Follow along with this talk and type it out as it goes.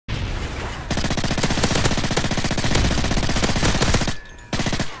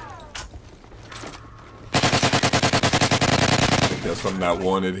guess I'm not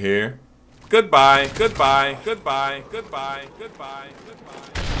wanted here. Goodbye, goodbye, goodbye, goodbye, goodbye,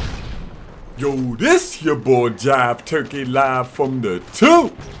 goodbye. Yo, this your boy Jive Turkey live from the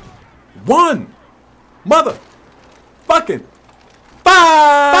 2-1 motherfucking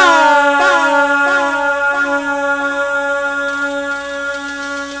 5.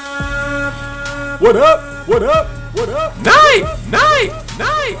 What up? What up? What up? Knife! Knife!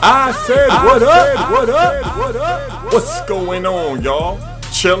 Knife! I said what up? What up? What up? What's going on, y'all?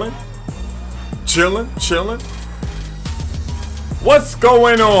 Chilling? Chilling? Chilling? What's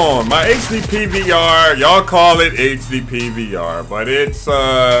going on? My HDPVR, y'all call it HDPVR, but it's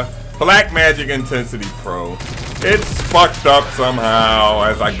Blackmagic Intensity Pro. It's fucked up somehow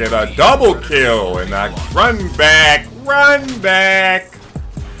as I get a double kill and I run back,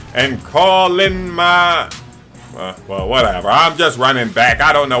 and call in my, well, whatever. I'm just running back.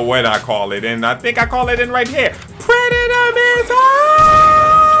 I don't know when I call it in. I think I call it in right here. Predator missile!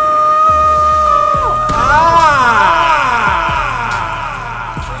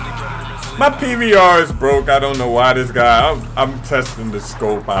 My PVR is broke. I don't know why this guy, I'm testing the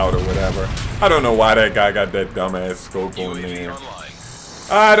scope out or whatever. I don't know why that guy got that dumbass scope on there.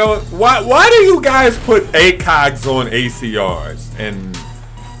 I don't, why do you guys put ACOGs on ACRs and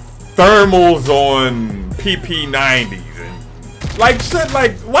thermals on PP90s and like shit?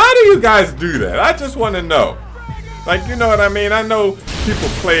 Like, why do you guys do that? I just want to know. Like, you know what I mean? I know people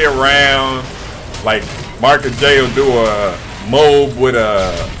play around. Like, Mark and Jay will do a MOB with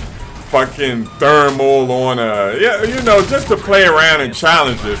a fucking thermal on a, yeah, you know, just to play around and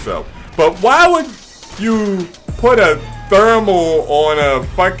challenge yourself. But why would you put a thermal on a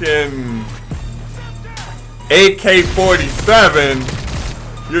fucking AK-47?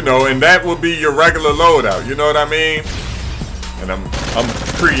 You know, and that would be your regular loadout. You know what I mean? And I'm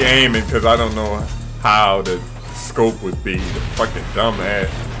pre-aiming because I don't know how the scope would be. The fucking dumbass.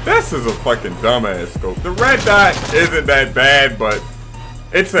 This is a fucking dumbass scope. The red dot isn't that bad, but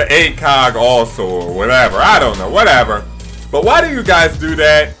it's an ACOG also or whatever. I don't know. Whatever. But why do you guys do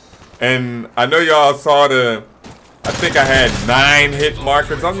that? And I know y'all saw the, I think I had 9 hit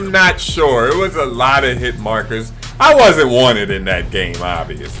markers. I'm not sure. It was a lot of hit markers. I wasn't wanted in that game,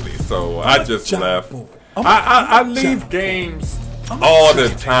 obviously, so I just left. I leave games all the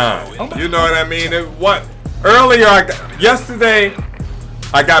time. You know what I mean? Earlier, yesterday,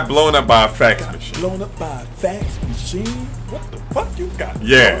 I got blown up by a fax machine. Blown up by a fax machine? What the fuck you got?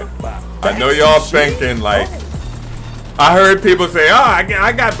 Yeah. I know y'all thinking like, I heard people say, oh,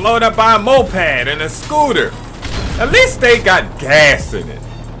 I got blown up by a moped and a scooter. At least they got gas in it.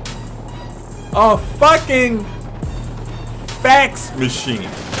 A fucking fax machine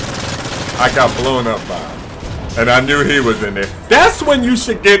I got blown up by, and I knew he was in there. That's when you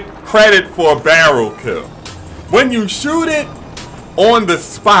should get credit for a barrel kill. When you shoot it on the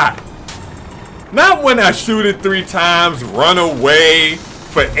spot. Not when I shoot it 3 times, run away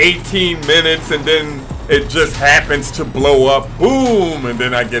for 18 minutes, and then it just happens to blow up, boom, and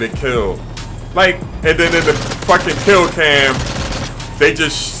then I get a kill. Like, and then in the fucking kill cam, they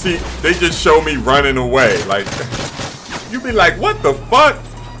just show me running away. Like, you be like, what the fuck?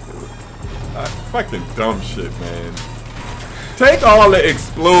 Fucking dumb shit, man. Take all the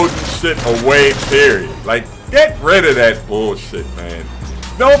exploding shit away, period. Like, get rid of that bullshit, man.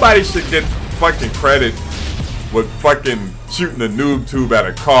 Nobody should get fucking credit with fucking shooting a noob tube at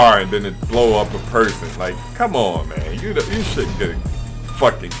a car and then it blow up a person. Like, come on, man. You shouldn't get a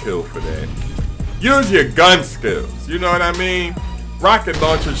fucking kill for that. Use your gun skills. You know what I mean? Rocket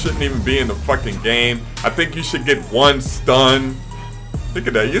launcher shouldn't even be in the fucking game. I think you should get 1 stun. Look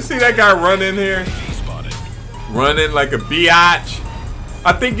at that. You see that guy running here? Running like a biatch.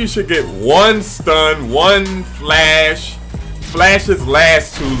 I think you should get 1 stun, 1 flash. Flashes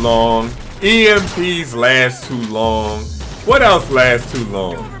last too long. EMPs last too long. What else lasts too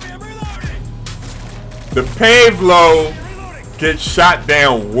long? The Pavlo gets shot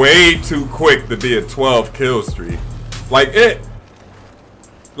down way too quick to be a 12 kill streak. Like,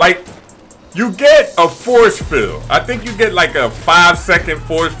 you get a force field. I think you get like a 5-second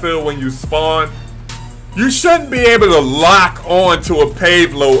force field when you spawn. You shouldn't be able to lock on to a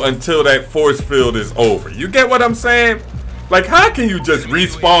Pavlo until that force field is over. You get what I'm saying? Like, how can you just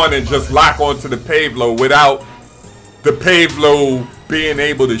respawn and just lock onto the Pavlo without the Pavlo being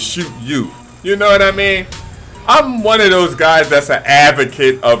able to shoot you? You know what I mean? I'm one of those guys that's an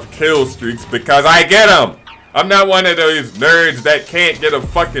advocate of kill streaks because I get them. I'm not one of those nerds that can't get a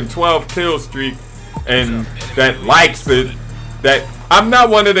fucking 12 kill streak and that likes it. I'm not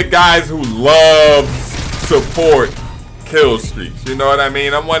one of the guys who loves support kill streaks. You know what I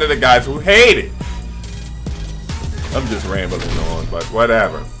mean? I'm one of the guys who hate it. I'm just rambling on, but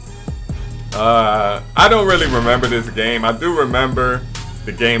whatever. I don't really remember this game. I do remember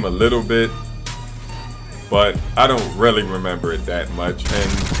the game a little bit, but I don't really remember it that much.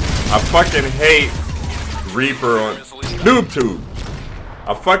 And I fucking hate Reaper on NoobTube.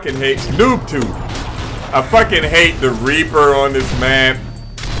 I fucking hate NoobTube. I fucking hate the Reaper on this map,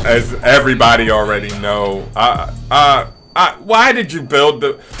 as everybody already know. Why did you build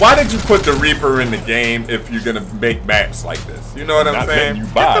why did you put the Reaper in the game if you're gonna make maps like this? You know what I'm saying? You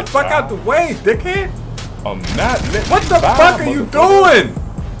buy, Get the fuck out the way, dickhead. I'm not letting What you the buy, fuck are you doing?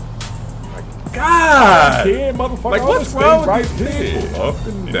 My God. Yeah, motherfucker. Like, what's Stay wrong with right these here. people? Up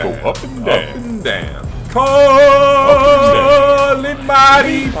and down. Go up and down. Up and down. Holy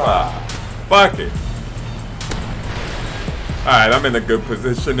Maripa. Fuck it. Alright, I'm in a good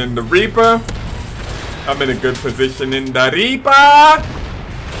position in the Reaper. I'm in a good position in the Reaper.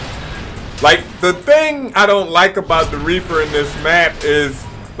 Like, the thing I don't like about the Reaper in this map is,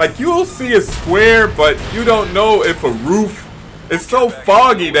 like, you'll see a square, but you don't know if a roof. It's so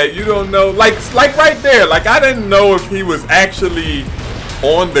foggy that you don't know. Like right there. Like, I didn't know if he was actually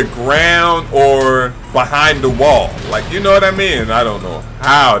on the ground or behind the wall. Like, you know what I mean? I don't know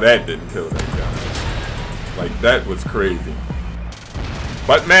how that didn't kill that guy. Like, that was crazy.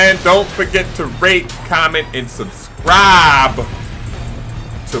 But man, don't forget to rate, comment, and subscribe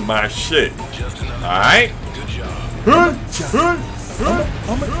to my shit. Alright? Good job.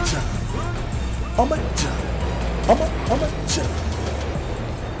 I'm a job. I'm a job. I'm a job.